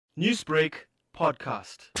Newsbreak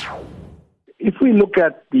Podcast. If we look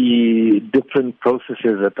at the different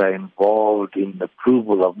processes that are involved in the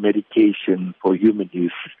approval of medication for human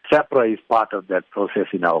use, SAHPRA is part of that process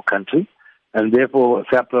in our country, and therefore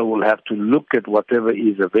SAHPRA will have to look at whatever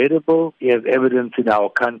is available as evidence in our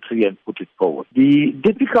country and put it forward. The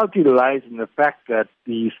difficulty lies in the fact that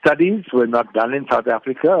the studies were not done in South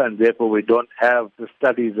Africa, and therefore we don't have the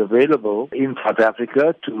studies available in South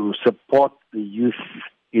Africa to support the use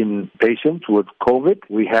in patients with COVID.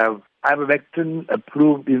 We have Ivermectin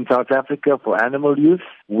approved in South Africa for animal use.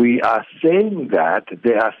 We are saying that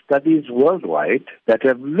there are studies worldwide that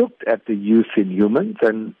have looked at the use in humans,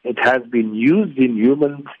 and it has been used in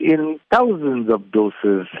humans in thousands of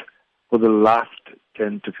doses for the last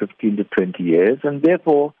 10 to 15 to 20 years, and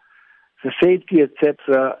therefore the safety,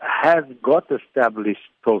 etc., has got established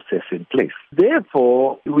process in place.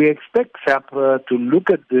 Therefore, we expect SAHPRA to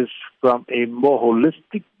look at this from a more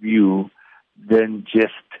holistic view than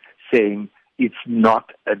just saying it's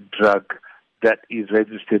not a drug that is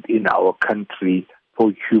registered in our country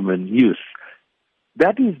for human use.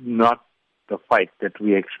 That is not the fight that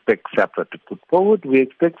we expect SAHPRA to put forward. We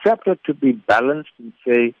expect SAHPRA to be balanced and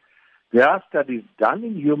say there are studies done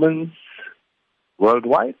in humans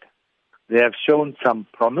worldwide. They have shown some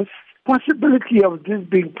promise. Possibility of this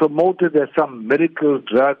being promoted as some miracle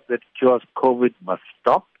drug that cures COVID must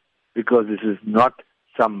stop, because this is not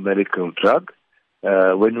some miracle drug.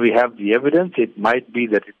 When we have the evidence, it might be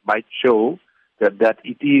that it might show that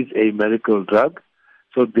it is a miracle drug.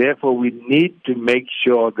 So therefore, we need to make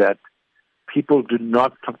sure that people do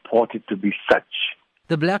not purport it to be such.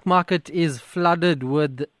 The black market is flooded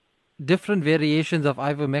with different variations of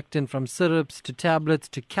ivermectin, from syrups to tablets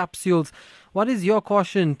to capsules. What is your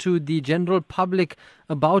caution to the general public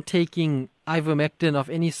about taking ivermectin of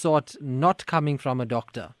any sort not coming from a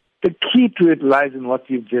doctor? The key to it lies in what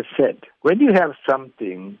you've just said. When you have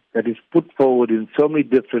something that is put forward in so many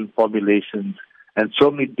different formulations and so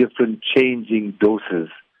many different changing doses,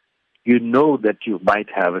 you know that you might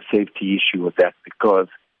have a safety issue with that, because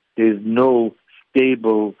there is no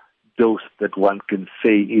stable dose that one can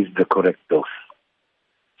say is the correct dose.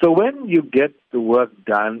 So when you get the work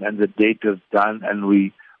done and the data's done, and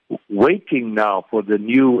we're waiting now for the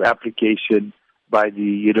new application by the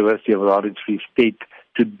University of Orange Free State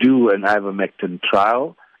to do an ivermectin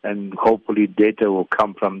trial, and hopefully data will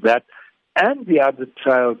come from that, and the other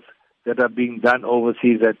trials that are being done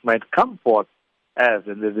overseas that might come forth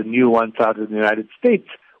and there's a new one out in the United States,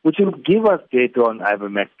 which will give us data on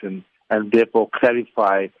ivermectin and therefore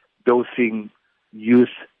clarify dosing,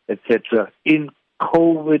 use, etc. in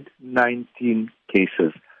COVID-19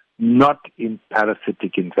 cases, not in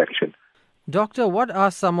parasitic infection. Doctor, what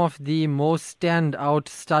are some of the most standout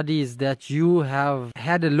studies that you have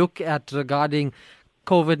had a look at regarding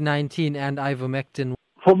COVID-19 and ivermectin?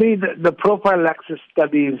 For me, the prophylaxis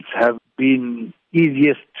studies have been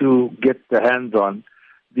easiest to get the hands on.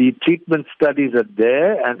 The treatment studies are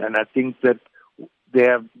there, and I think that they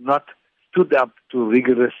have not stood up to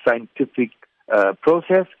rigorous scientific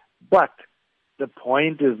process. But the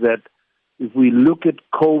point is that if we look at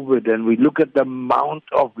COVID and we look at the amount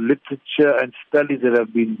of literature and studies that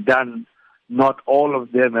have been done, not all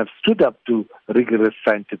of them have stood up to rigorous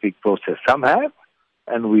scientific process. Some have,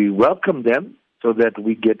 and we welcome them so that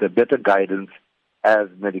we get a better guidance as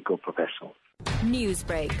medical professionals.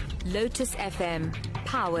 Newsbreak, Lotus FM,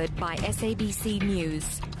 powered by SABC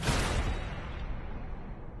News.